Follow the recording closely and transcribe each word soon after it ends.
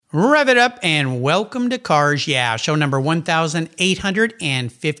Rev it up and welcome to Cars Yeah, show number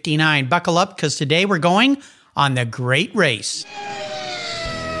 1859. Buckle up because today we're going on the great race.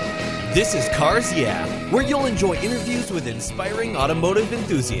 This is Cars Yeah, where you'll enjoy interviews with inspiring automotive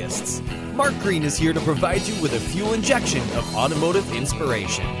enthusiasts. Mark Green is here to provide you with a fuel injection of automotive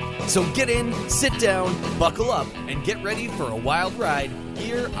inspiration. So get in, sit down, buckle up, and get ready for a wild ride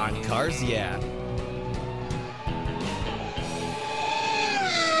here on Cars Yeah.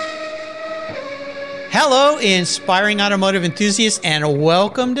 Hello, inspiring automotive enthusiasts, and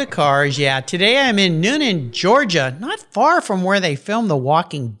welcome to Cars Yeah. Today I'm in Noonan, Georgia, not far from where they filmed The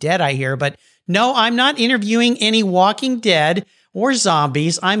Walking Dead, I hear. But no, I'm not interviewing any Walking Dead or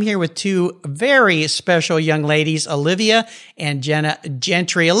zombies. I'm here with two very special young ladies, Olivia and Jenna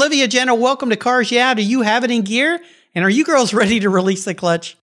Gentry. Olivia, Jenna, welcome to Cars Yeah. Do you have it in gear? And are you girls ready to release the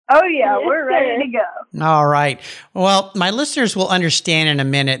clutch? Oh, yeah, we're ready to go. All right. Well, my listeners will understand in a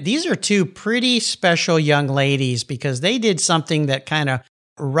minute. These are two pretty special young ladies because they did something that kind of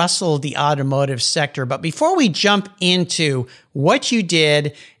rustled the automotive sector. But before we jump into what you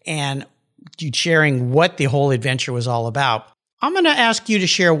did and you sharing what the whole adventure was all about, I'm going to ask you to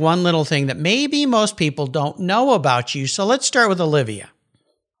share one little thing that maybe most people don't know about you. So let's start with Olivia.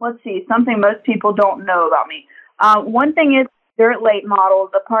 Let's see, something most people don't know about me. One thing is dirt late models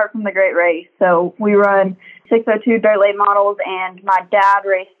apart from the Great Race. So we run 602 dirt late models, and my dad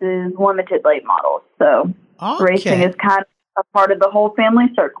races limited late models. So Racing is kind of a part of the whole family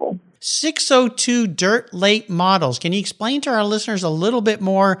circle. 602 dirt late models. Can you explain to our listeners a little bit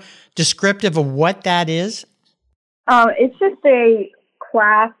more descriptive of what that is? It's just a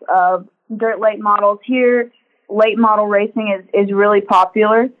class of dirt late models. Here, late model racing is really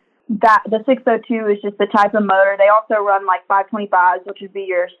popular. That the 602 is just the type of motor. They also run like 525s, which would be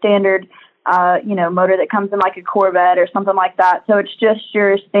your standard, motor that comes in like a Corvette or something like that. So it's just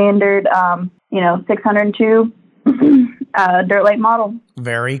your standard, 602 dirt late model.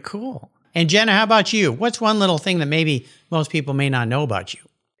 Very cool. And Jenna, how about you? What's one little thing that maybe most people may not know about you?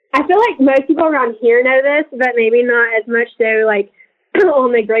 I feel like most people around here know this, but maybe not as much so like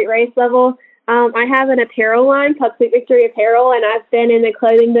on the Great Race level. I have an apparel line called Sweet Victory Apparel, and I've been in the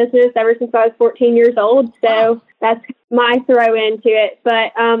clothing business ever since I was 14 years old, so that's my throw into it.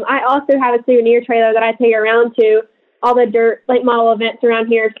 But I also have a souvenir trailer that I take around to all the dirt late model events around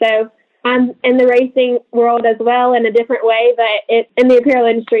here, so I'm in the racing world as well in a different way, but it's in the apparel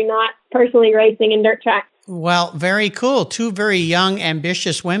industry, not personally racing in dirt tracks. Well, very cool. Two very young,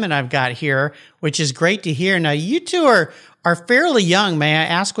 ambitious women I've got here, which is great to hear. Now, you two are fairly young. May I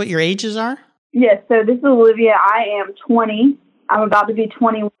ask what your ages are? Yes, so this is Olivia. I am 20. I'm about to be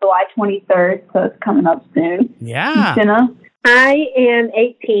 20 July 23rd, so it's coming up soon. Yeah. Jenna? I am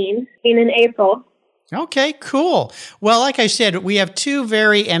 18 in April. Okay, cool. Well, like I said, we have two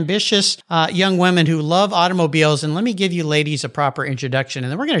very ambitious young women who love automobiles, and let me give you ladies a proper introduction,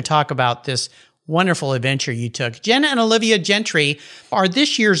 and then we're going to talk about this wonderful adventure you took. Jenna and Olivia Gentry are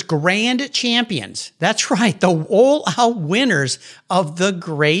this year's grand champions. That's right, the all-out winners of the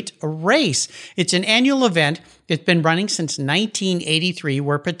Great Race. It's an annual event. It's been running since 1983,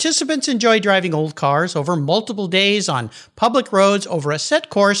 where participants enjoy driving old cars over multiple days on public roads over a set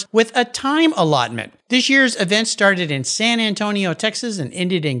course with a time allotment. This year's event started in San Antonio, Texas, and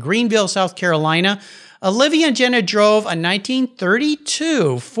ended in Greenville, South Carolina. Olivia and Jenna drove a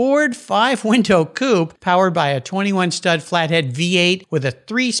 1932 Ford 5-window coupe powered by a 21-stud flathead V8 with a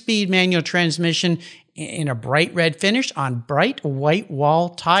 3-speed manual transmission in a bright red finish on bright white wall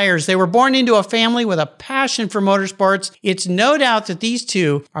tires. They were born into a family with a passion for motorsports. It's no doubt that these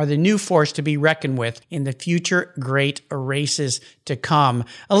two are the new force to be reckoned with in the future great races to come.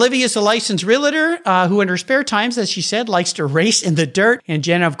 Olivia is a licensed realtor who in her spare times, as she said, likes to race in the dirt. And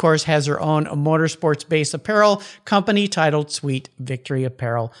Jenna, of course, has her own motorsports-based apparel company titled Sweet Victory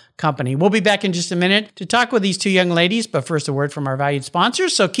Apparel Company. We'll be back in just a minute to talk with these two young ladies, but first a word from our valued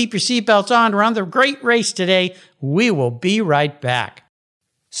sponsors. So keep your seatbelts on. We're on the great race today. We will be right back.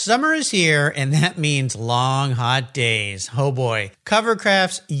 Summer is here, and that means long, hot days. Oh boy.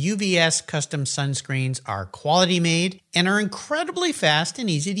 Covercraft's UVS custom sunscreens are quality made and are incredibly fast and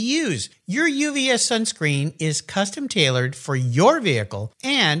easy to use. Your UVS sunscreen is custom tailored for your vehicle,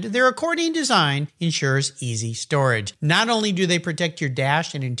 and their accordion design ensures easy storage. Not only do they protect your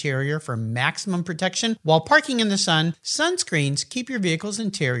dash and interior for maximum protection while parking in the sun, sunscreens keep your vehicle's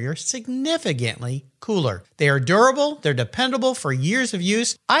interior significantly cooler. They are durable, they're dependable for years of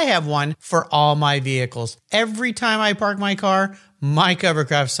use. I have one for all my vehicles. Every time I park my car, my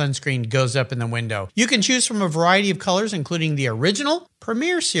Covercraft sunscreen goes up in the window. You can choose from a variety of colors, including the original,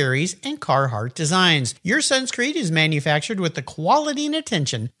 Premier Series, and Carhartt designs. Your sunscreen is manufactured with the quality and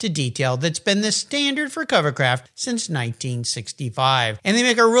attention to detail that's been the standard for Covercraft since 1965. And they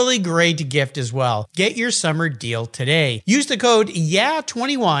make a really great gift as well. Get your summer deal today. Use the code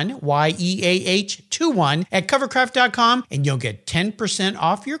YEAH21, YEAH21 at covercraft.com and you'll get 10%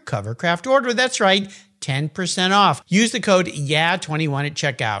 off your Covercraft order. That's right, 10% off. Use the code YEAH21 at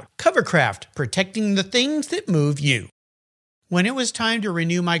checkout. Covercraft, protecting the things that move you. When it was time to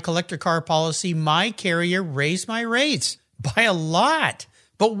renew my collector car policy, my carrier raised my rates by a lot.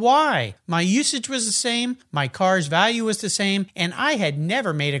 But why? My usage was the same, my car's value was the same, and I had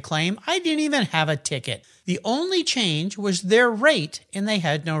never made a claim. I didn't even have a ticket. The only change was their rate, and they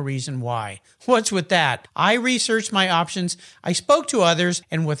had no reason why. What's with that? I researched my options, I spoke to others,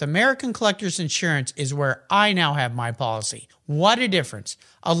 and with American Collectors Insurance is where I now have my policy. What a difference.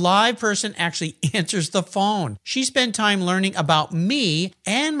 A live person actually answers the phone. She spent time learning about me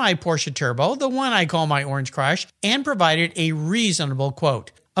and my Porsche Turbo, the one I call my Orange Crush, and provided a reasonable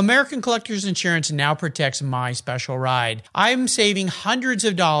quote. American Collectors Insurance now protects my special ride. I'm saving hundreds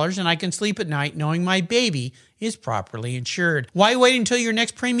of dollars and I can sleep at night knowing my baby is properly insured. Why wait until your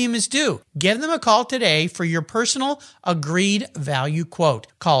next premium is due? Give them a call today for your personal agreed value quote.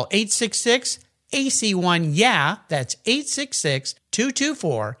 Call 866-AC1-YEAH. That's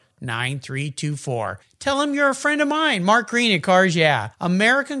 866-224-9324. Tell them you're a friend of mine, Mark Green at Cars Yeah.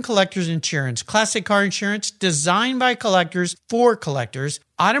 American Collectors Insurance, classic car insurance designed by collectors for collectors,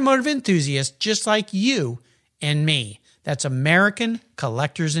 automotive enthusiasts just like you and me. That's American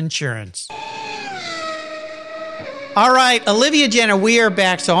Collectors Insurance. All right, Olivia, Jenna, we are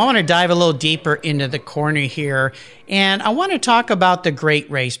back. So I want to dive a little deeper into the corner here. And I want to talk about the Great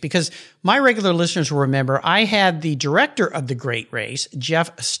Race because my regular listeners will remember I had the director of the Great Race,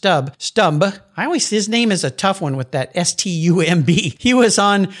 Jeff Stumb. I always, his name is a tough one with that S-T-U-M-B. He was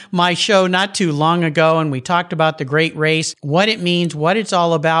on my show not too long ago and we talked about the Great Race, what it means, what it's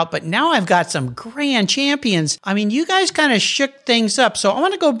all about. But now I've got some grand champions. I mean, you guys kind of shook things up. So I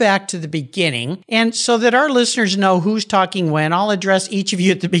want to go back to the beginning. And so that our listeners know who's talking when, I'll address each of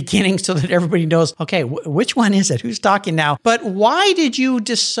you at the beginning so that everybody knows, okay, which one is it? Who's talking now? But why did you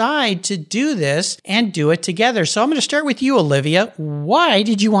decide to do this and do it together? So I'm going to start with you, Olivia. Why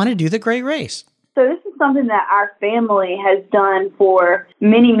did you want to do the Great Race? So this is something that our family has done for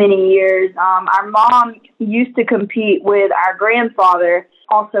many, many years. Our mom used to compete with our grandfather,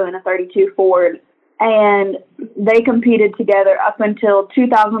 also in a 32 Ford, and they competed together up until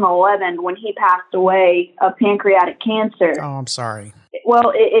 2011 when he passed away of pancreatic cancer. Oh, I'm sorry.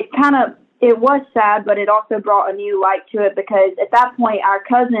 Well, it was sad, but it also brought a new light to it because at that point, our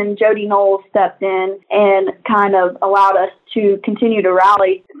cousin Jody Knowles stepped in and kind of allowed us to continue to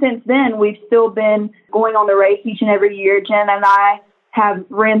rally. Since then, we've still been going on the race each and every year. Jen and I have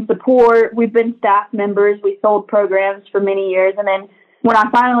ran support. We've been staff members. We sold programs for many years. And then when I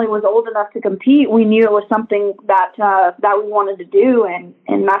finally was old enough to compete, we knew it was something that we wanted to do, and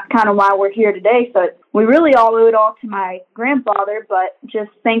that's kind of why we're here today. So we really all owe it all to my grandfather, but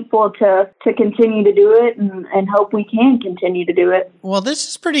just thankful to continue to do it and hope we can continue to do it. Well, this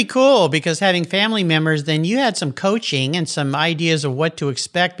is pretty cool because having family members, then you had some coaching and some ideas of what to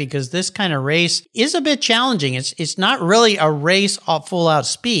expect because this kind of race is a bit challenging. It's not really a race off full out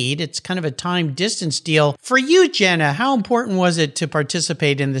speed. It's kind of a time distance deal. For you, Jenna, how important was it to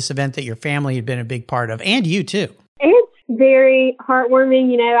participate in this event that your family had been a big part of, and you too? It's very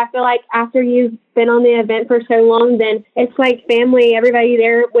heartwarming. You know, I feel like after you've been on the event for so long, then it's like family. Everybody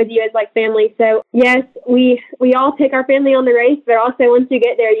there with you is like family. So yes, we all pick our family on the race, but also once you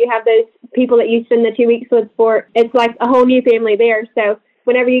get there, you have those people that you spend the 2 weeks with for, it's like a whole new family there. So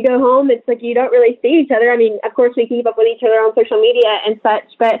whenever you go home, it's like you don't really see each other. I mean, of course, we keep up with each other on social media and such,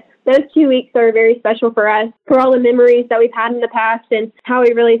 but those 2 weeks are very special for us, for all the memories that we've had in the past and how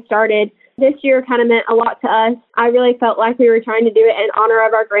we really started. This year kind of meant a lot to us. I really felt like we were trying to do it in honor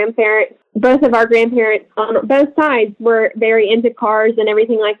of our grandparents. Both of our grandparents on both sides were very into cars and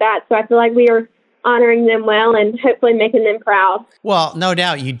everything like that. So I feel like we were honoring them well and hopefully making them proud. Well, no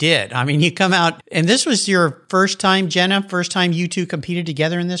doubt you did. I mean, you come out, and this was your first time, Jenna, first time you two competed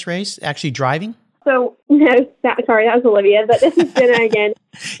together in this race, actually driving? So, no, sorry, that was Olivia, but this is Jenna again.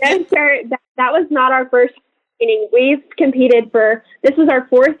 No, sir, that was not our first meeting. We've competed this was our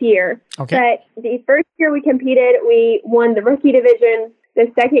fourth year. Okay. But the first year we competed, we won the rookie division.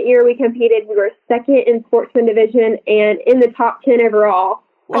 The second year we competed, we were second in sportsman division and in the top 10 overall.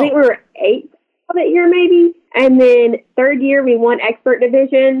 Whoa. I think we were 8th that year maybe. And then third year we won expert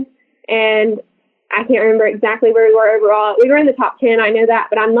division. And I can't remember exactly where we were overall. We were in the top 10, I know that,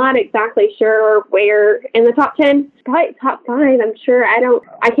 but I'm not exactly sure where in the top 10. Probably top 5, I'm sure. I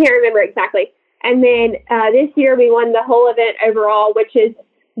can't remember exactly. And then this year we won the whole event overall, which is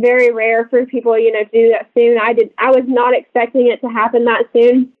very rare for people, to do that soon. I was not expecting it to happen that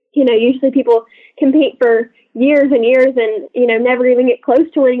soon. Usually people compete for years and years and, never even get close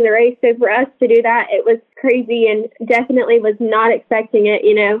to winning the race. So for us to do that, it was crazy and definitely was not expecting it.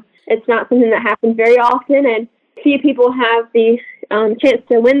 It's not something that happens very often, and few people have the chance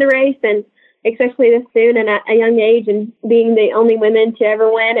to win the race, and especially this soon and at a young age, and being the only women to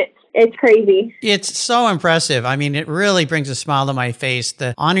ever win, it's crazy. It's so impressive. I mean, it really brings a smile to my face,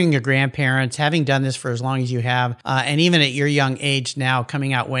 the honoring your grandparents, having done this for as long as you have, and even at your young age now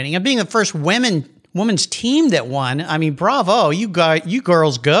coming out winning and being the first women's team that won. I mean, bravo, you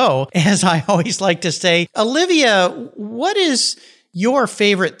girls go, as I always like to say. Olivia, what is your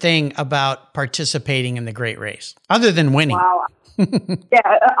favorite thing about participating in the Great Race, other than winning? Wow.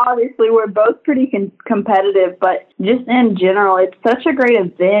 Yeah, obviously we're both pretty competitive, but just in general, it's such a great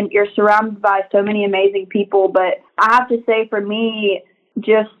event. You're surrounded by so many amazing people, but I have to say for me,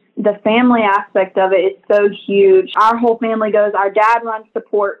 just the family aspect of it is so huge. Our whole family goes. Our dad runs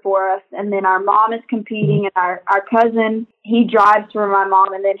support for us, and then our mom is competing, and our cousin, he drives for my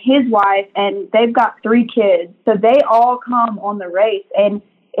mom, and then his wife, and they've got 3 kids. So they all come on the race, and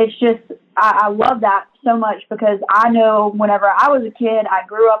it's just, I love that so much because I know whenever I was a kid, I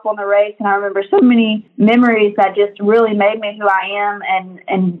grew up on the race, and I remember so many memories that just really made me who I am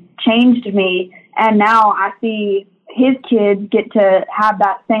and changed me. And now I see his kids get to have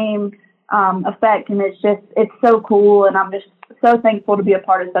that same effect, and it's so cool, and I'm just so thankful to be a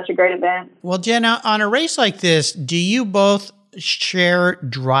part of such a great event. Well, Jenna, on a race like this, do you both share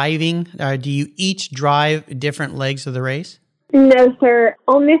driving? Do you each drive different legs of the race? No, sir.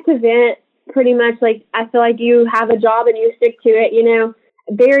 On this event, pretty much, I feel like you have a job and you stick to it.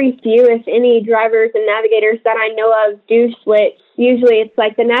 Very few, if any, drivers and navigators that I know of do switch. Usually it's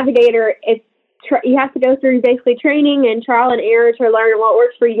like the navigator, you have to go through basically training and trial and error to learn what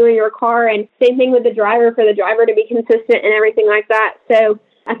works for you and your car, and same thing with the driver, for the driver to be consistent and everything like that. So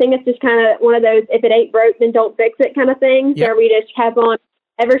I think it's just kind of one of those, if it ain't broke, then don't fix it kind of thing. Yep. So we just kept on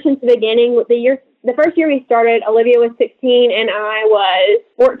ever since the beginning. The first year we started, Olivia was 16 and I was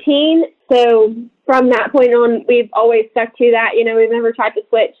 14. So from that point on, we've always stuck to that. We've never tried to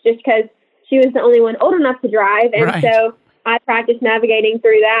switch just because she was the only one old enough to drive. And right. So I practiced navigating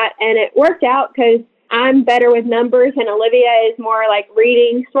through that, and it worked out because I'm better with numbers and Olivia is more like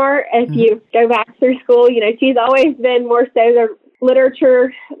reading smart. If you go back through school, she's always been more so the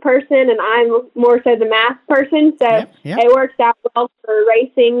literature person and I'm more so the math person. So It works out well for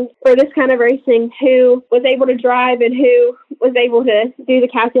racing, for this kind of racing, who was able to drive and who was able to do the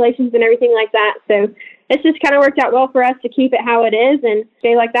calculations and everything like that. So it's just kind of worked out well for us to keep it how it is and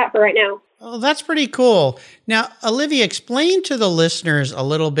stay like that for right now. Oh, that's pretty cool. Now, Olivia, explain to the listeners a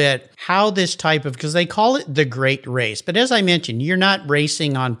little bit how this type of, because they call it the Great Race, but as I mentioned, you're not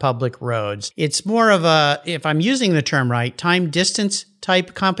racing on public roads. It's more of a, if I'm using the term right, time distance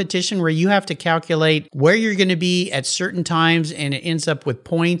type competition where you have to calculate where you're going to be at certain times, and it ends up with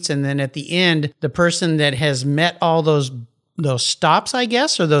points. And then at the end, the person that has met all those stops, I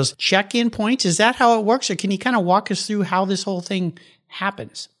guess, or those check-in points, is that how it works? Or can you kind of walk us through how this whole thing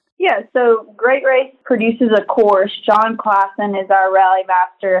happens? Yeah, so Great Race produces a course. John Klassen is our rally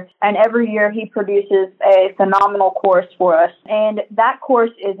master, and every year he produces a phenomenal course for us. And that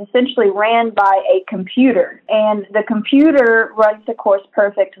course is essentially ran by a computer, and the computer runs the course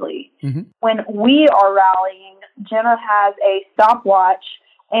perfectly. Mm-hmm. When we are rallying, Jenna has a stopwatch,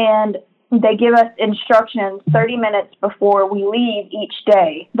 and they give us instructions 30 minutes before we leave each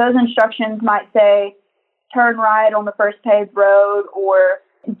day. Those instructions might say, turn right on the first paved road, or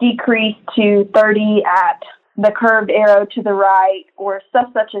decrease to 30 at the curved arrow to the right, or stuff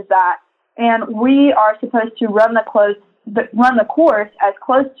such as that. And we are supposed to run the course as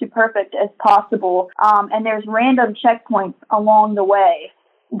close to perfect as possible. And there's random checkpoints along the way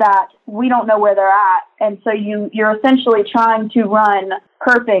that we don't know where they're at. And so you're essentially trying to run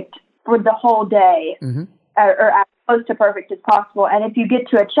perfect for the whole day, mm-hmm. or as close to perfect as possible. And if you get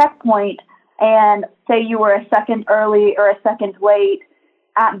to a checkpoint and say you were a second early or a second late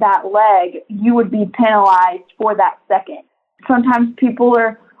at that leg, you would be penalized for that second. Sometimes people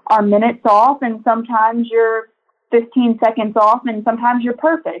are minutes off, and sometimes you're 15 seconds off, and sometimes you're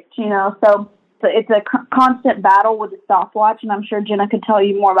perfect, So it's a constant battle with the stopwatch, and I'm sure Jenna could tell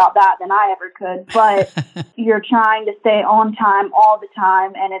you more about that than I ever could. But you're trying to stay on time all the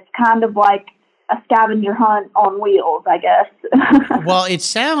time, and it's kind of like a scavenger hunt on wheels, I guess. Well, it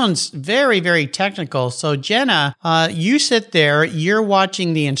sounds very, very technical. So, Jenna, you sit there, you're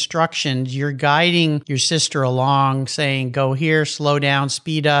watching the instructions, you're guiding your sister along, saying, go here, slow down,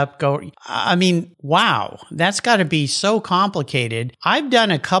 speed up, go. I mean, wow, that's got to be so complicated. I've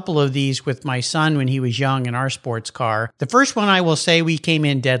done a couple of these with my son when he was young in our sports car. The first one, I will say, we came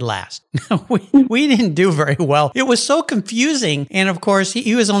in dead last. we didn't do very well. It was so confusing. And of course,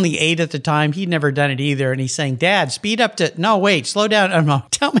 he was only 8 at the time. He'd never done it either. And he's saying, Dad, speed up to, no, wait, slow down. I don't know.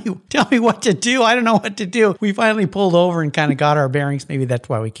 Tell me what to do. I don't know what to do. We finally pulled over and kind of got our bearings. Maybe that's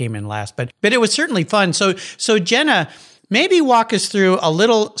why we came in last, but it was certainly fun. So Jenna, maybe walk us through a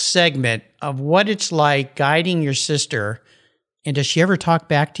little segment of what it's like guiding your sister. And does she ever talk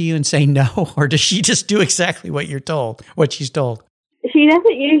back to you and say no? Or does she just do exactly what she's told? She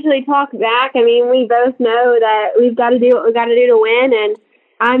doesn't usually talk back. I mean, we both know that we've got to do what we've got to do to win, and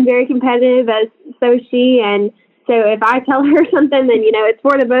I'm very competitive, as so is she, and so if I tell her something, then, it's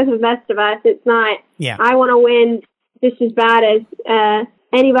for the both of us. It's not, I want to win just as bad as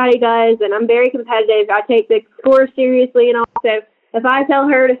anybody does, and I'm very competitive. I take the score seriously, and also if I tell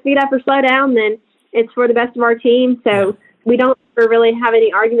her to speed up or slow down, then it's for the best of our team, so we don't ever really have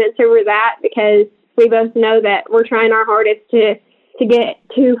any arguments over that, because we both know that we're trying our hardest to get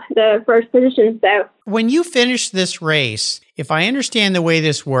to the first position. So when you finish this race, if I understand the way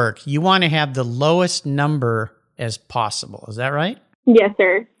this works, you want to have the lowest number as possible. Is that right? Yes,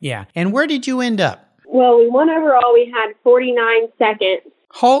 sir. Yeah. And where did you end up? Well, we won overall. We had 49 seconds.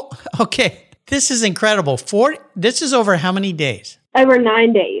 Okay. This is incredible. This is over how many days? Over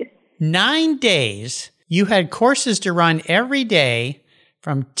 9 days. 9 days. You had courses to run every day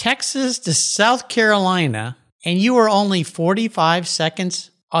from Texas to South Carolina, and you were only 45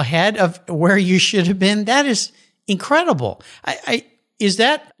 seconds ahead of where you should have been. That is incredible. Is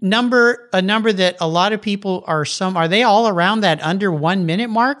that number a number that a lot of people are they all around that under 1 minute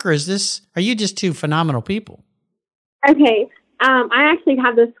mark, or are you just two phenomenal people? Okay. I actually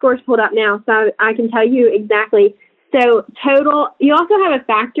have the scores pulled up now, so I can tell you exactly. So total, you also have a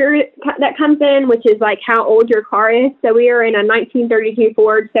factor that comes in, which is like how old your car is. So we are in a 1932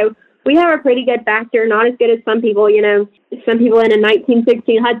 Ford. So we have a pretty good factor, not as good as some people. Some people in a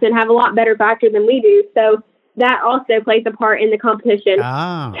 1916 Hudson have a lot better factor than we do. So that also plays a part in the competition.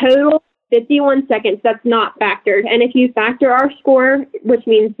 Total 51 seconds, that's not factored. And if you factor our score, which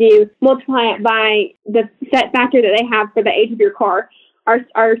means you multiply it by the set factor that they have for the age of your car,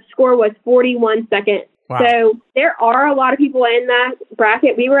 our score was 41 seconds. Wow. So there are a lot of people in that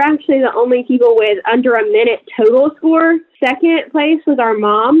bracket. We were actually the only people with under a minute total score. Second place was our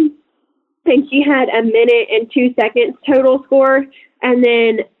mom, and she had 1 minute and 2 seconds total score. And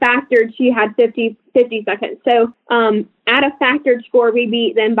then factored, she had 50 seconds. So at a factored score, we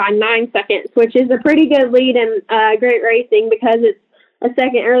beat them by 9 seconds, which is a pretty good lead in great racing, because it's a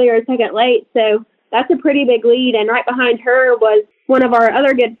second early or a second late. So that's a pretty big lead. And right behind her was one of our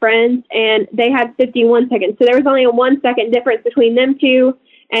other good friends, and they had 51 seconds. So there was only a 1 second difference between them two.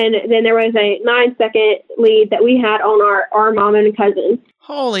 And then there was a 9 second lead that we had on our mom and cousin.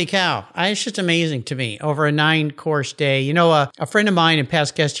 Holy cow. It's just amazing to me. Over a 9-course day. A friend of mine and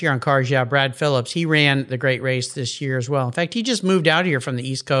past guest here on Cars Yeah, Brad Phillips, he ran the Great Race this year as well. In fact, he just moved out here from the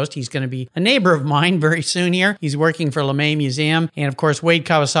East Coast. He's going to be a neighbor of mine very soon here. He's working for LeMay Museum. And of course, Wade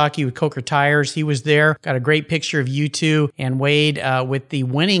Kawasaki with Coker Tires, he was there. Got a great picture of you two and Wade with the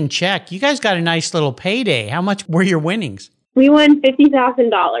winning check. You guys got a nice little payday. How much were your winnings? We won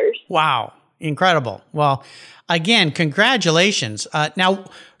 $50,000. Wow. Incredible. Well, again, congratulations. Now,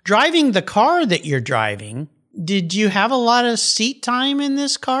 driving the car that you're driving, did you have a lot of seat time in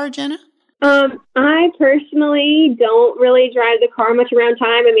this car, Jenna? I personally don't really drive the car much around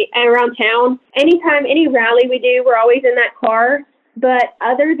town. Anytime, any rally we do, we're always in that car. But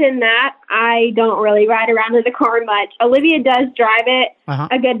other than that, I don't really ride around in the car much. Olivia does drive it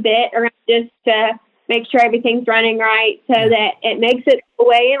a good bit around just to make sure everything's running right, so that it makes it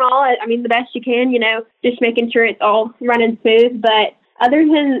away and all. I mean, the best you can, just making sure it's all running smooth. But other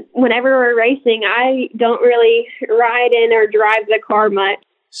than whenever we're racing, I don't really ride in or drive the car much.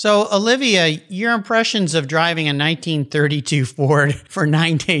 So, Olivia, your impressions of driving a 1932 Ford for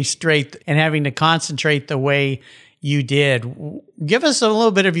 9 days straight and having to concentrate the way you did, give us a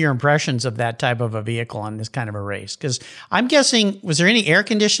little bit of your impressions of that type of a vehicle on this kind of a race. Because I'm guessing, was there any air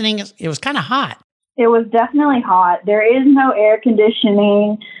conditioning? It was kind of hot. It was definitely hot. There is no air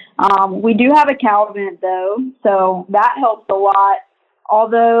conditioning. We do have a cow vent, though, so that helps a lot.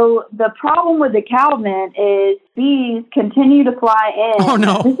 Although the problem with the cow vent is bees continue to fly in. Oh,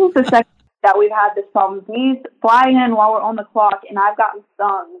 no. This is the second that we've had this problem. Bees fly in while we're on the clock, and I've gotten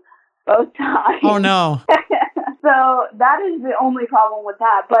stung both times. Oh, no. So that is the only problem with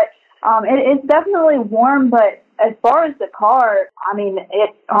that. But it's definitely warm, but as far as the car, I mean,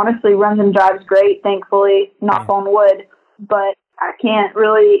 it honestly runs and drives great, thankfully, knock on wood. But I can't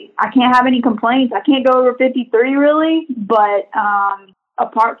have any complaints. I can't go over 53 really, but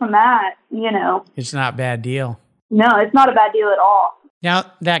apart from that, It's not a bad deal. No, it's not a bad deal at all.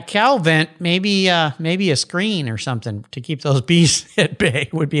 Now, that cowl vent, maybe a screen or something to keep those bees at bay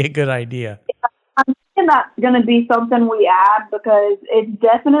would be a good idea. I'm thinking that's going to be something we add because it's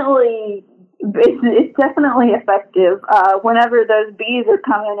definitely effective. Whenever those bees are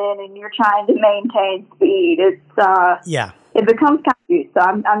coming in and you're trying to maintain speed, it becomes kind of used. So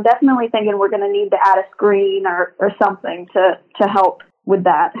I'm definitely thinking we're going to need to add a screen or something to help with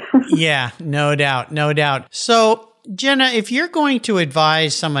that. Yeah, no doubt. So, Jenna, if you're going to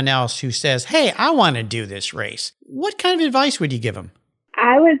advise someone else who says, hey, I want to do this race, what kind of advice would you give them?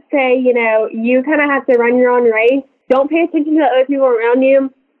 I would say, you kind of have to run your own race. Don't pay attention to the other people around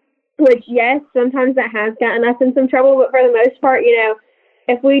you, which, yes, sometimes that has gotten us in some trouble. But for the most part,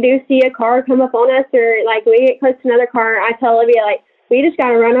 if we do see a car come up on us or, we get close to another car, I tell Olivia, we just got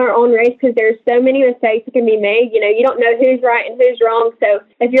to run our own race because there's so many mistakes that can be made. You don't know who's right and who's wrong. So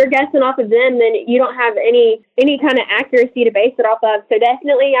if you're guessing off of them, then you don't have any kind of accuracy to base it off of. So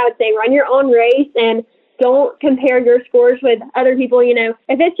definitely I would say run your own race and don't compare your scores with other people. If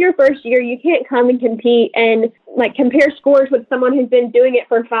it's your first year, you can't come and compete and compare scores with someone who's been doing it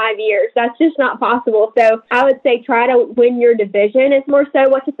for 5 years. That's just not possible. So I would say try to win your division. It's more so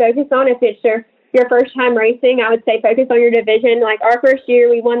what to focus on. If it's your first time racing, I would say focus on your division. Our first year,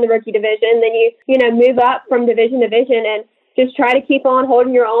 we won the rookie division. Then you move up from division to division and just try to keep on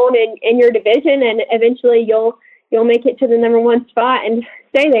holding your own in your division, and eventually you'll make it to the number one spot and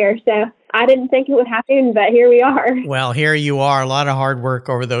stay there. So I didn't think it would happen, but here we are. Well, here you are. A lot of hard work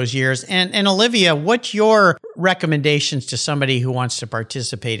over those years. And Olivia, what's your recommendations to somebody who wants to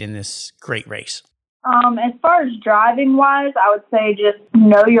participate in this great race? As far as driving wise, I would say just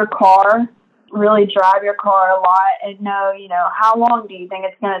know your car. Really drive your car a lot and know, how long do you think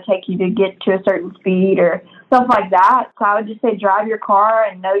it's going to take you to get to a certain speed or stuff like that. So I would just say drive your car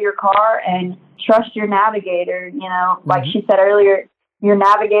and know your car and trust your navigator. Like she said earlier, your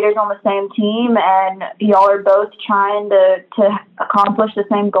navigator's on the same team and y'all are both trying to accomplish the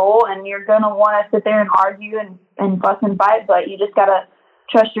same goal, and you're going to want to sit there and argue and fuss and fight, but you just got to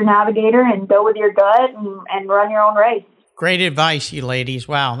trust your navigator and go with your gut and run your own race. Great advice, you ladies.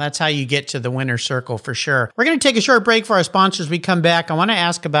 Wow, that's how you get to the winner's circle for sure. We're going to take a short break for our sponsors. We come back. I want to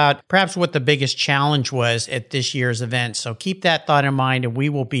ask about perhaps what the biggest challenge was at this year's event. So keep that thought in mind, and we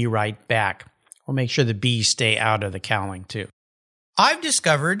will be right back. We'll make sure the bees stay out of the cowling too. I've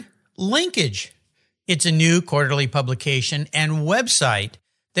discovered Linkage. It's a new quarterly publication and website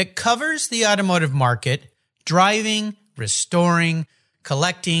that covers the automotive market, driving, restoring,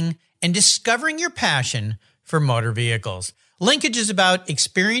 collecting, and discovering your passion for motor vehicles. Linkage is about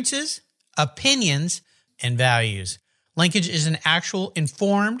experiences, opinions, and values. Linkage is an actual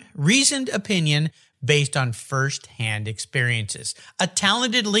informed, reasoned opinion based on first-hand experiences. A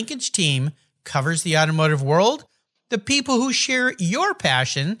talented Linkage team covers the automotive world, the people who share your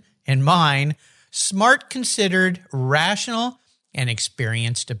passion and mine, smart, considered, rational, and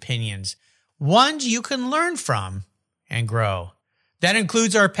experienced opinions, ones you can learn from and grow. That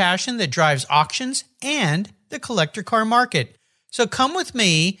includes our passion that drives auctions and the collector car market. So come with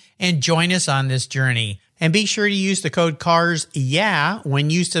me and join us on this journey. And be sure to use the code CARSYEAH when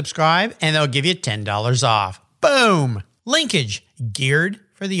you subscribe, and they'll give you $10 off. Boom! Linkage, geared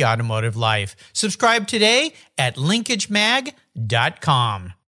for the automotive life. Subscribe today at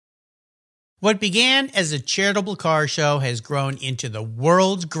linkagemag.com. What began as a charitable car show has grown into the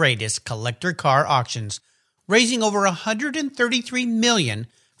world's greatest collector car auctions, raising over $133 million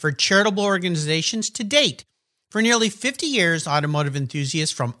for charitable organizations to date. For nearly 50 years, automotive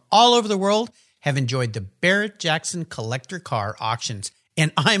enthusiasts from all over the world have enjoyed the Barrett-Jackson collector car auctions,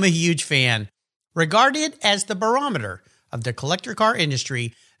 and I'm a huge fan. Regarded as the barometer of the collector car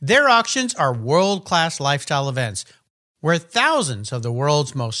industry, their auctions are world-class lifestyle events where thousands of the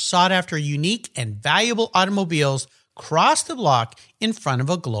world's most sought-after, unique, and valuable automobiles cross the block in front of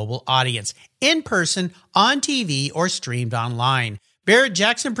a global audience, in person, on TV, or streamed online.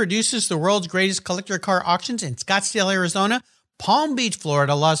 Barrett-Jackson produces the world's greatest collector car auctions in Scottsdale, Arizona, Palm Beach,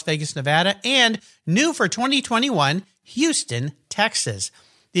 Florida, Las Vegas, Nevada, and new for 2021, Houston, Texas.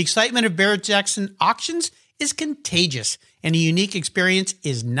 The excitement of Barrett-Jackson auctions is contagious, and a unique experience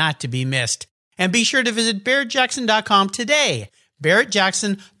is not to be missed. And be sure to visit barrettjackson.com today.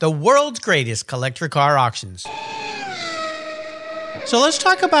 Barrett-Jackson, the world's greatest collector car auctions. So let's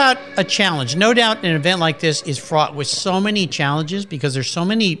talk about a challenge. No doubt an event like this is fraught with so many challenges because there's so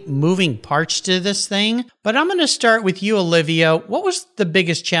many moving parts to this thing. But I'm going to start with you, Olivia. What was the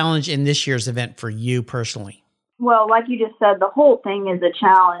biggest challenge in this year's event for you personally? Well, like you just said, the whole thing is a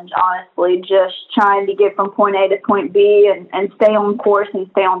challenge, honestly. Just trying to get from point A to point B and stay on course and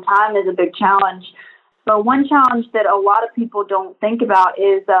stay on time is a big challenge. But one challenge that a lot of people don't think about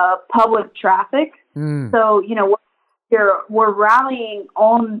is public traffic. So, we're rallying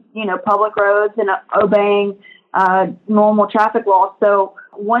on, public roads and obeying normal traffic laws. So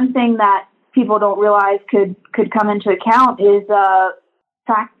one thing that people don't realize could come into account is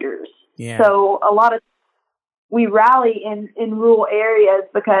tractors. Yeah. So a lot of we rally in rural areas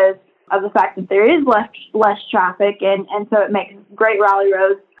because of the fact that there is less traffic, and so it makes great rally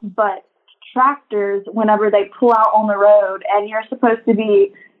roads. But tractors, whenever they pull out on the road, and you're supposed to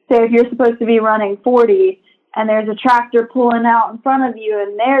be, say if you're supposed to be running 40, and there's a tractor pulling out in front of you,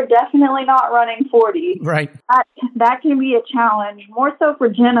 and they're definitely not running 40. Right. That can be a challenge, more so for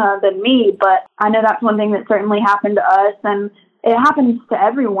Jenna than me, but I know that's one thing that certainly happened to us, and it happens to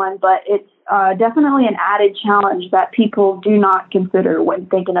everyone, but it's definitely an added challenge that people do not consider when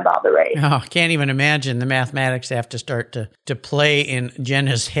thinking about the race. Oh, can't even imagine the mathematics have to start to play in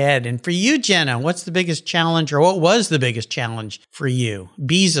Jenna's head. And for you, Jenna, what's the biggest challenge, or what was the biggest challenge for you?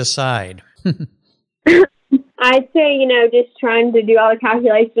 Bees aside. I'd say, just trying to do all the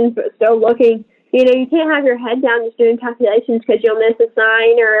calculations, but still looking. You can't have your head down just doing calculations because you'll miss a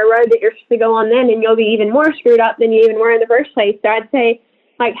sign or a road that you're supposed to go on then, and you'll be even more screwed up than you even were in the first place. So I'd say,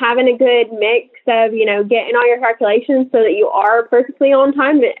 having a good mix of, getting all your calculations so that you are perfectly on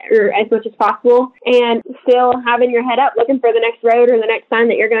time or as much as possible, and still having your head up looking for the next road or the next sign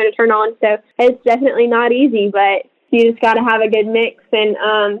that you're going to turn on. So it's definitely not easy, but you just got to have a good mix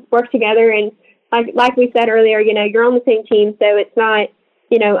and work together. And like we said earlier, you're on the same team, so it's not,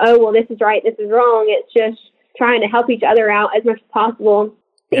 oh, well, this is right, this is wrong. It's just trying to help each other out as much as possible,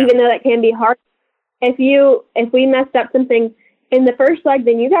 even though that can be hard. If we messed up something in the first leg,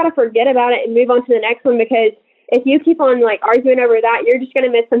 then you got to forget about it and move on to the next one, because if you keep on arguing over that, you're just going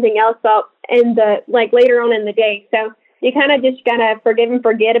to miss something else up in the later on in the day. So you kind of just got to forgive and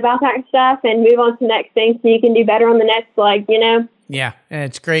forget about that stuff and move on to the next thing so you can do better on the next leg, Yeah,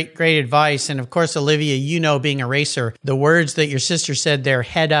 it's great advice. And of course, Olivia, being a racer, the words that your sister said there,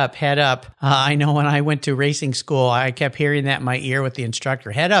 head up, head up. I know when I went to racing school, I kept hearing that in my ear with the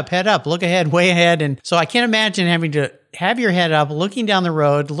instructor, head up, look ahead, way ahead. And so I can't imagine having to have your head up, looking down the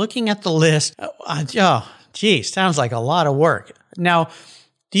road, looking at the list. Sounds like a lot of work. Now,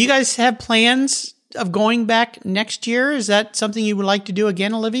 do you guys have plans of going back next year? Is that something you would like to do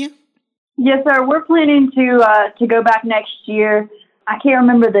again, Olivia? Yes, sir. We're planning to go back next year. I can't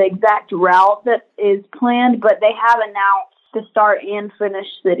remember the exact route that is planned, but they have announced the start and finish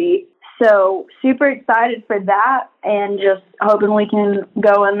city. So super excited for that, and just hoping we can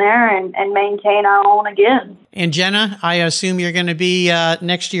go in there and maintain our own again. And Jenna, I assume you're going to be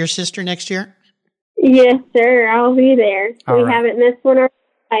next to your sister next year? Yes, sir. I'll be there. We haven't missed one or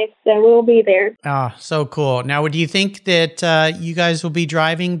life, so we'll be there. Oh, so cool. Now, do you think that you guys will be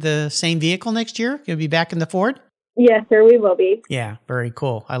driving the same vehicle next year? You'll be back in the Ford? Yes, sir, we will be. Yeah, very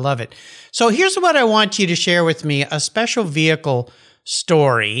cool. I love it. So here's what I want you to share with me, a special vehicle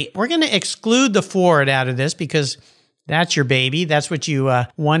story. We're going to exclude the Ford out of this because that's your baby. That's what you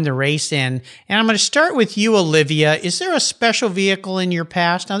won the race in. And I'm going to start with you, Olivia. Is there a special vehicle in your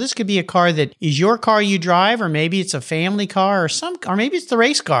past? Now, this could be a car that is your car you drive, or maybe it's a family car, or maybe it's the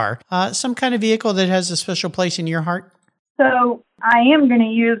race car, some kind of vehicle that has a special place in your heart. So I am going to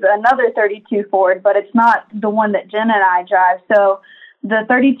use another 32 Ford, but it's not the one that Jenna and I drive. So the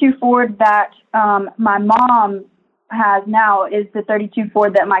 32 Ford that my mom has now is the 32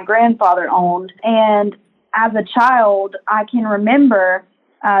 Ford that my grandfather owned. And as a child, I can remember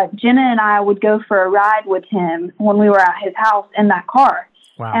Jenna and I would go for a ride with him when we were at his house in that car.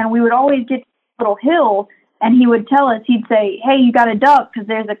 Wow. And we would always get to a little hill, and he would tell us, he'd say, hey, you got to duck because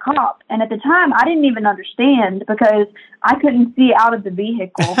there's a cop. And at the time, I didn't even understand because I couldn't see out of the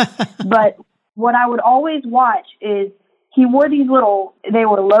vehicle. But what I would always watch is he wore these they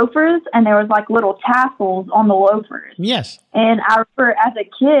were loafers, and there was little tassels on the loafers. Yes. And I remember as a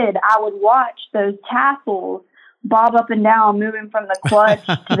kid, I would watch those tassels bob up and down, moving from the clutch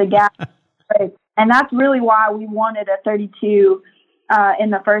to the gas brake. And that's really why we wanted a 32 in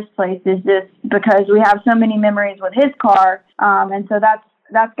the first place, is just because we have so many memories with his car. And so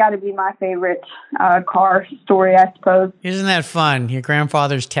that's got to be my favorite car story, I suppose. Isn't that fun? Your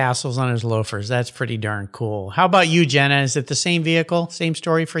grandfather's tassels on his loafers. That's pretty darn cool. How about you, Jenna? Is it the same vehicle, same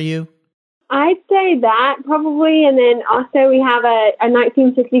story for you? I'd say that probably. And then also we have a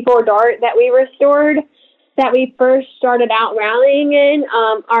 1964 Dart that we restored that we first started out rallying in.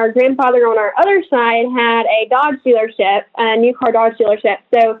 Our grandfather on our other side had a Dodge dealership, a new car Dodge dealership.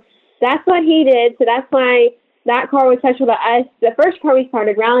 So that's what he did. So that's why that car was special to us. The first car we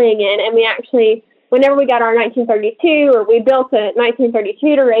started rallying in, and we actually, whenever we got our 1932, or we built a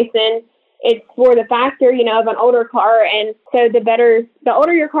 1932 to race in, it's for the factor, you know, of an older car. And so the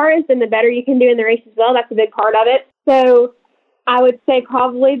older your car is, then the better you can do in the race as well. That's a big part of it. So I would say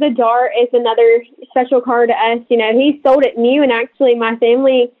probably the Dart is another special car to us. You know, he sold it new, and actually my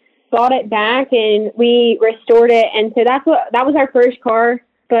family bought it back and we restored it. And so that was our first car.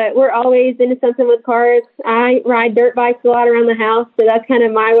 But we're always into something with cars. I ride dirt bikes a lot around the house, so that's kind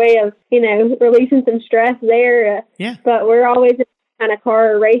of my way of, you know, releasing some stress there. Yeah. But we're always in kind of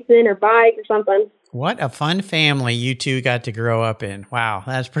car racing or bike or something. What a fun family you two got to grow up in. Wow,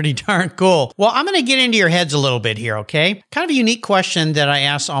 that's pretty darn cool. Well, I'm going to get into your heads a little bit here, okay? Kind of a unique question that I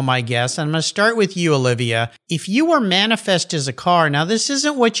ask all my guests. And I'm going to start with you, Olivia. If you were manifest as a car, now this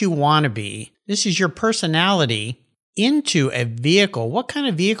isn't what you want to be. This is your personality into a vehicle. What kind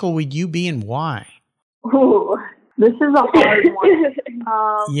of vehicle would you be and why? Ooh, this is a hard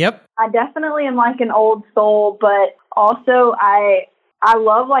one. Yep. I definitely am like an old soul, but also I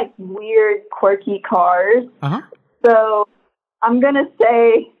love like weird, quirky cars. Uh-huh. So I'm gonna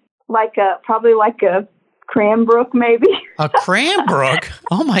say probably like a Cranbrook, maybe. A Cranbrook?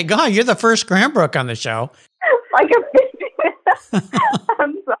 Oh my God, you're the first Cranbrook on the show. Like a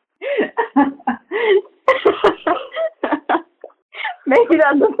I'm sorry. Maybe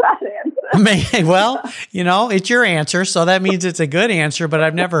that's a bad answer. Well, you know, it's your answer, so that means it's a good answer, but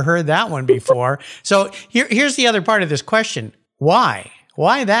I've never heard that one before. So here's the other part of this question. Why?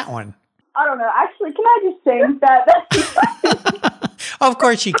 Why that one? I don't know. Actually, can I just change that? Of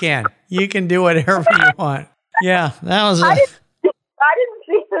course you can. You can do whatever you want. Yeah, that was I didn't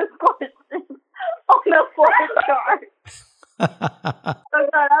see this question on the fourth card. Oh,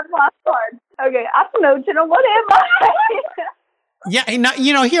 God, I've lost card. Okay, I don't know, Jenna. What am I? Yeah,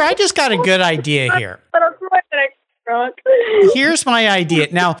 you know, here, I just got a good idea here. But I'm quite an Cranbrook. Here's my idea.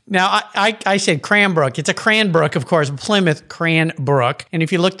 Now I said Cranbrook. It's a Cranbrook, of course, Plymouth Cranbrook. And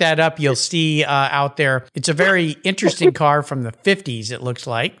if you look that up, you'll see out there, it's a very interesting car from the 50s, it looks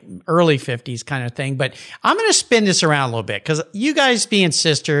like, early 50s kind of thing. But I'm going to spin this around a little bit because you guys being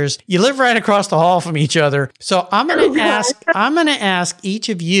sisters, you live right across the hall from each other. So I'm going to ask each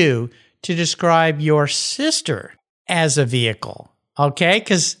of you to describe your sister as a vehicle. Okay,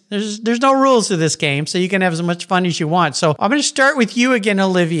 because there's no rules to this game, so you can have as much fun as you want. So I'm going to start with you again,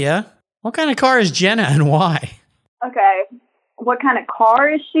 Olivia. What kind of car is Jenna and why? Okay, what kind of car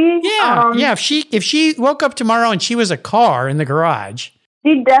is she? Yeah. If she woke up tomorrow and she was a car in the garage,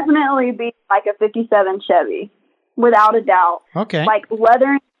 she'd definitely be like a 57 Chevy, without a doubt. Okay, like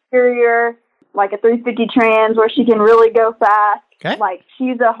leather interior, like a 350 Trans where she can really go fast. Okay, like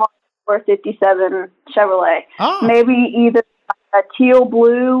she's a hardcore 57 Chevrolet. Oh. Maybe either a teal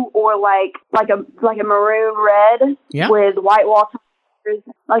blue or like a maroon red with white wall tires.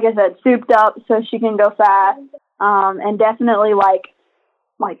 Like I said, souped up so she can go fast. And definitely like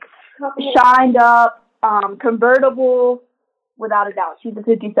shined up, convertible, without a doubt. She's a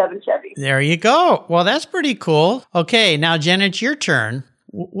 57 Chevy. There you go. Well, that's pretty cool. Okay, now Jen, it's your turn.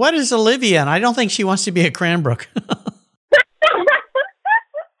 What is Olivia? And I don't think she wants to be a Cranbrook.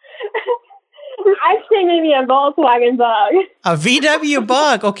 I'd say maybe a Volkswagen Bug. A VW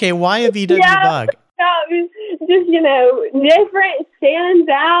Bug. Okay, why a VW Bug? Just, you know, different, stands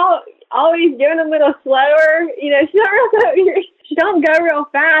out, always going a little slower. You know, she don't go real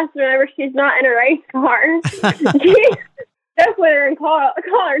fast whenever she's not in a race car. That's what they're call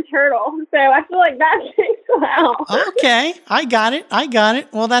her Turtle. So I feel like that sticks out. Okay, I got it.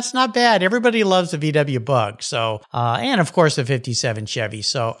 Well, that's not bad. Everybody loves the VW Bug. So, and of course the 57 Chevy.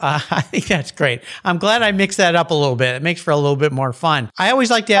 So I think that's great. I'm glad I mixed that up a little bit. It makes for a little bit more fun. I always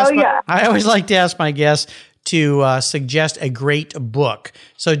like to ask my guests to suggest a great book.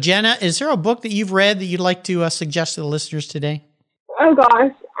 So Jenna, is there a book that you've read that you'd like to suggest to the listeners today? Oh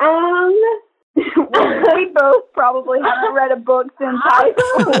gosh. We both probably haven't read a book since high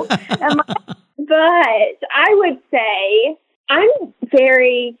school. But I would say I'm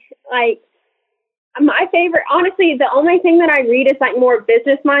very, my favorite, honestly, the only thing that I read is more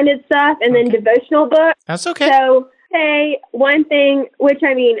business-minded stuff and then devotional books. That's okay. So say one thing, which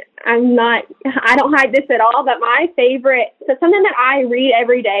I don't hide this at all, but my favorite, so something that I read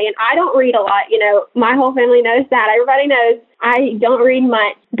every day, and I don't read a lot, my whole family knows that. Everybody knows I don't read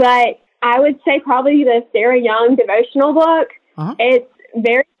much, but I would say probably the Sarah Young devotional book. Uh-huh. It's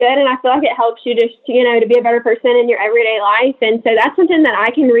very good, and I feel like it helps you just, to be a better person in your everyday life. And so that's something that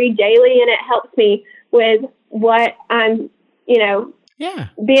I can read daily, and it helps me with what I'm,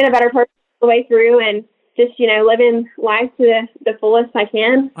 being a better person all the way through, and just, living life to the fullest I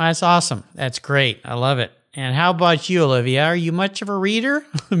can. That's awesome. That's great. I love it. And how about you, Olivia? Are you much of a reader?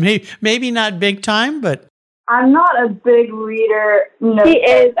 Maybe not big time, but... I'm not a big reader. No. She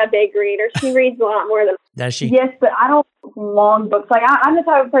is a big reader. She reads a lot more than... Does she? Yes, but I don't like long books. Like, I'm the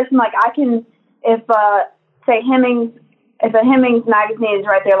type of person, like, I can, if a Hemmings magazine is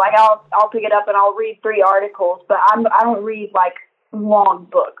right there, like, I'll pick it up and I'll read 3 articles, but I don't read, like, long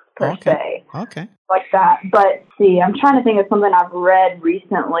books per se. Okay. Like that. But see, I'm trying to think of something I've read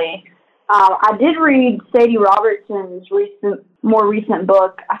recently. I did read Sadie Robertson's more recent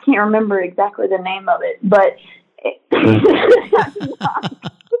book. I can't remember exactly the name of it, but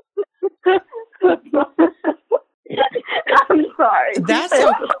I'm sorry.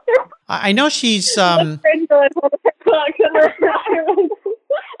 I know she's I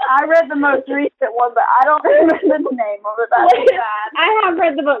read the most recent one, but I don't remember the name of it. That's bad. I have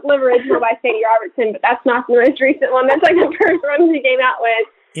read the book Live Original by Sadie Robertson, but that's not the most recent one. That's like the first one she came out with.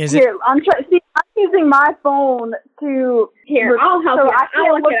 Is Here, I'm using my phone to... Here, I'll help you. I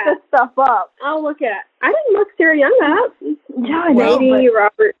can't look this stuff up. I'll look it up. I didn't look Sarah Young up. Sadie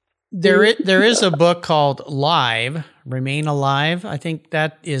Robertson. There is a book called Live, Remain Alive. I think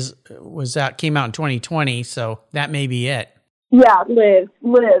that came out in 2020, so that may be it. Yeah, Live.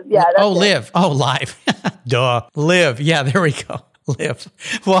 Yeah. Live. Oh, Live. Duh. Live. Yeah, there we go. Live.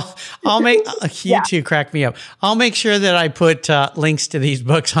 Well, I'll make you two crack me up. I'll make sure that I put links to these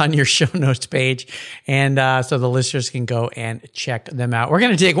books on your show notes page, and so the listeners can go and check them out. We're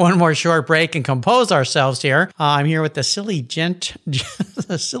going to take one more short break and compose ourselves here. I'm here with the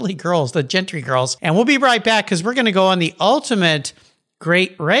the Gentry girls, and we'll be right back because we're going to go on the ultimate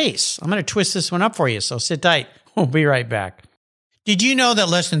great race. I'm going to twist this one up for you, so sit tight. We'll be right back. Did you know that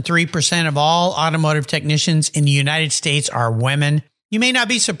less than 3% of all automotive technicians in the United States are women? You may not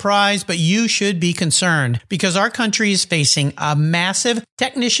be surprised, but you should be concerned because our country is facing a massive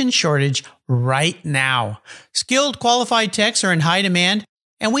technician shortage right now. Skilled, qualified techs are in high demand,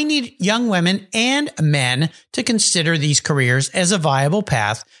 and we need young women and men to consider these careers as a viable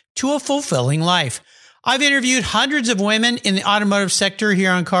path to a fulfilling life. I've interviewed hundreds of women in the automotive sector here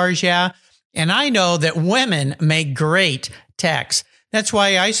on Cars Yeah, and I know that women make great techs. That's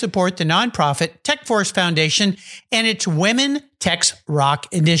why I support the nonprofit TechForce Foundation and its Women Techs Rock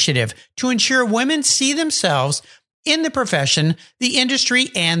initiative to ensure women see themselves in the profession, the industry,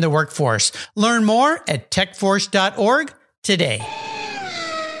 and the workforce. Learn more at techforce.org today.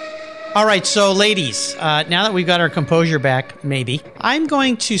 All right, so ladies, now that we've got our composure back, maybe, I'm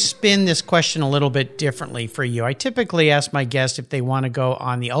going to spin this question a little bit differently for you. I typically ask my guests if they want to go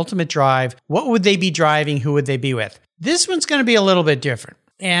on the ultimate drive, what would they be driving, who would they be with? This one's going to be a little bit different,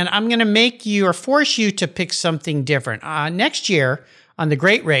 and I'm going to make you or force you to pick something different. Next year on the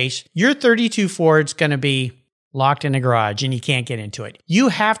Great Race, your 32 Ford's going to be locked in a garage and you can't get into it. You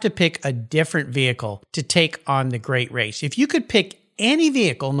have to pick a different vehicle to take on the Great Race. If you could pick any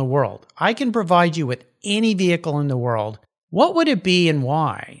vehicle in the world, I can provide you with any vehicle in the world, what would it be and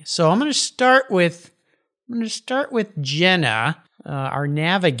why? So I'm going to start with Jenna, our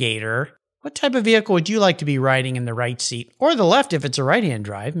navigator. What type of vehicle would you like to be riding in the right seat or the left if it's a right-hand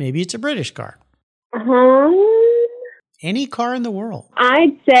drive? Maybe it's a British car. Any car in the world.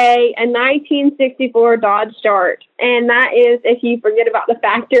 I'd say a 1964 Dodge Dart. And that is if you forget about the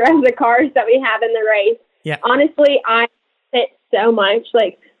factor of the cars that we have in the race. Yeah. Honestly, I miss it so much.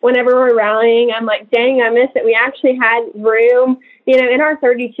 Like, whenever we're rallying, I'm like, dang, I miss it. We actually had room. In our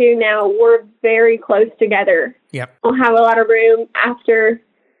 32 now, we're very close together. Yep. We'll have a lot of room after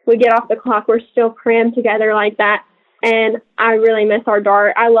we get off the clock. We're still crammed together like that. And I really miss our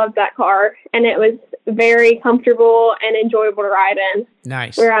Dart. I loved that car. And it was very comfortable and enjoyable to ride in.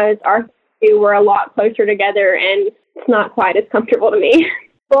 Nice. Whereas our two were a lot closer together, and it's not quite as comfortable to me.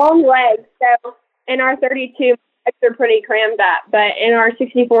 Long legs. So in our 32, they're pretty crammed up. But in our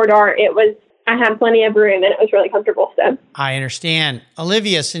 64 Dart, I had plenty of room, and it was really comfortable. So I understand.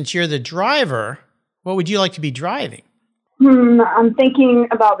 Olivia, since you're the driver, what would you like to be driving? I'm thinking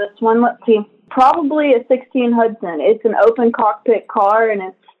about this one. Let's see. Probably a 16 Hudson. It's an open cockpit car, and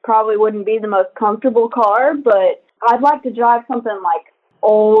it probably wouldn't be the most comfortable car, but I'd like to drive something like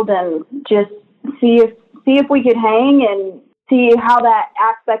old and just see if we could hang and see how that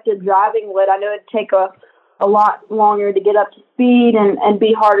aspect of driving would. I know it'd take a lot longer to get up to speed and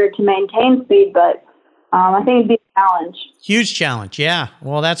be harder to maintain speed, but I think it'd be a challenge. Huge challenge. Yeah.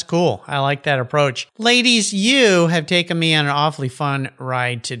 Well, that's cool. I like that approach. Ladies, you have taken me on an awfully fun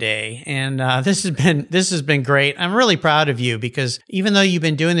ride today. And this has been great. I'm really proud of you because even though you've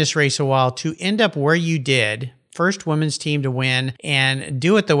been doing this race a while, to end up where you did, first women's team to win and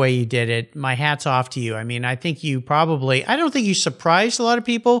do it the way you did it, my hat's off to you. I mean, I think I don't think you surprised a lot of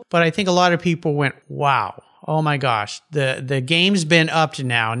people, but I think a lot of people went, wow. Oh my gosh, the game's been upped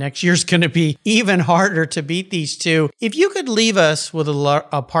now. Next year's going to be even harder to beat these two. If you could leave us with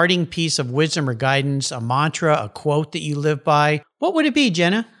a parting piece of wisdom or guidance, a mantra, a quote that you live by, what would it be,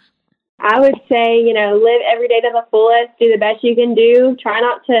 Jenna? I would say, live every day to the fullest, do the best you can do. Try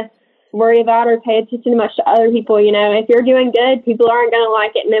not to worry about or pay attention much to other people. If you're doing good, people aren't going to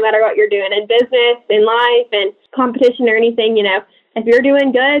like it no matter what you're doing in business, in life, and competition or anything, If you're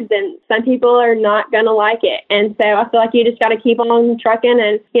doing good, then some people are not going to like it. And so I feel like you just got to keep on trucking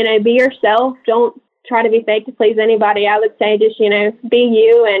and, be yourself. Don't try to be fake to please anybody. I would say just, be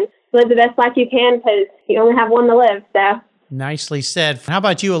you and live the best life you can because you only have one to live. So nicely said. How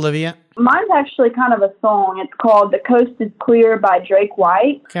about you, Olivia? Mine's actually kind of a song. It's called The Coast is Clear by Drake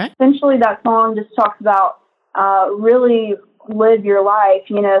White. Okay. Essentially, that song just talks about really live your life.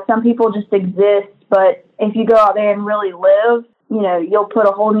 Some people just exist, but if you go out there and really live, you'll put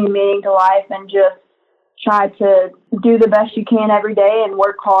a whole new meaning to life and just try to do the best you can every day and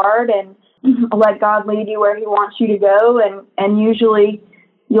work hard and let God lead you where he wants you to go. And usually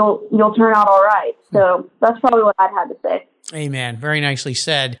you'll turn out all right. So that's probably what I'd have to say. Amen. Very nicely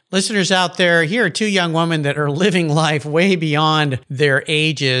said. Listeners out there, here are two young women that are living life way beyond their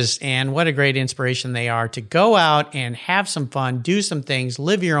ages. And what a great inspiration they are to go out and have some fun, do some things,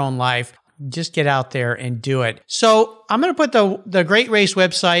 live your own life. Just get out there and do it. So I'm going to put the Great Race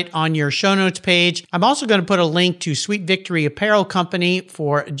website on your show notes page. I'm also going to put a link to Sweet Victory Apparel Company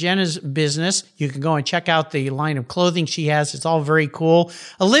for Jenna's business. You can go and check out the line of clothing she has. It's all very cool.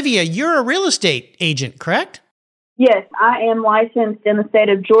 Olivia, you're a real estate agent, correct? Yes, I am licensed in the state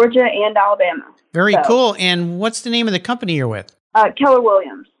of Georgia and Alabama. Very cool. And what's the name of the company you're with? Keller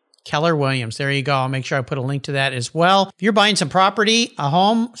Williams. Keller Williams. There you go. I'll make sure I put a link to that as well. If you're buying some property, a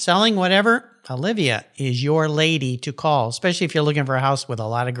home, selling, whatever, Olivia is your lady to call, especially if you're looking for a house with a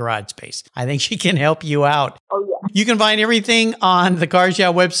lot of garage space. I think she can help you out. Oh, yeah. You can find everything on the Cars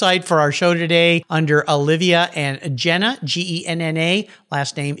Yeah website for our show today under Olivia and Jenna, Genna.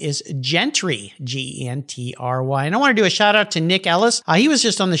 Last name is Gentry, Gentry. And I want to do a shout out to Nick Ellis. He was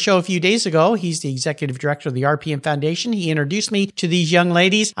just on the show a few days ago. He's the executive director of the RPM Foundation. He introduced me to these young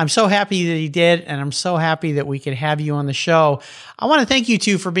ladies. I'm so happy that he did, and I'm so happy that we could have you on the show. I want to thank you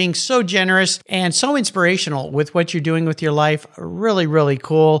two for being so generous and so inspirational with what you're doing with your life. Really, really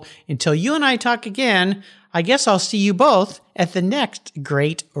cool. Until you and I talk again, I guess I'll see you both at the next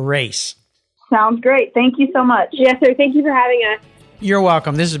great race. Sounds great. Thank you so much. Yes, sir. Thank you for having us. You're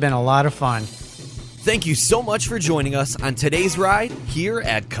welcome. This has been a lot of fun. Thank you so much for joining us on today's ride here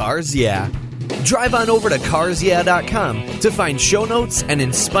at Cars Yeah. Drive on over to carsyeah.com to find show notes and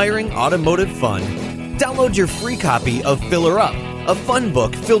inspiring automotive fun. Download your free copy of Filler Up, a fun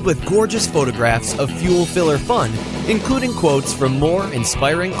book filled with gorgeous photographs of fuel filler fun, including quotes from more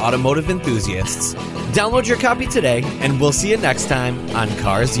inspiring automotive enthusiasts. Download your copy today, and we'll see you next time on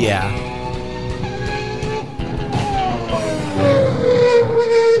Cars Yeah.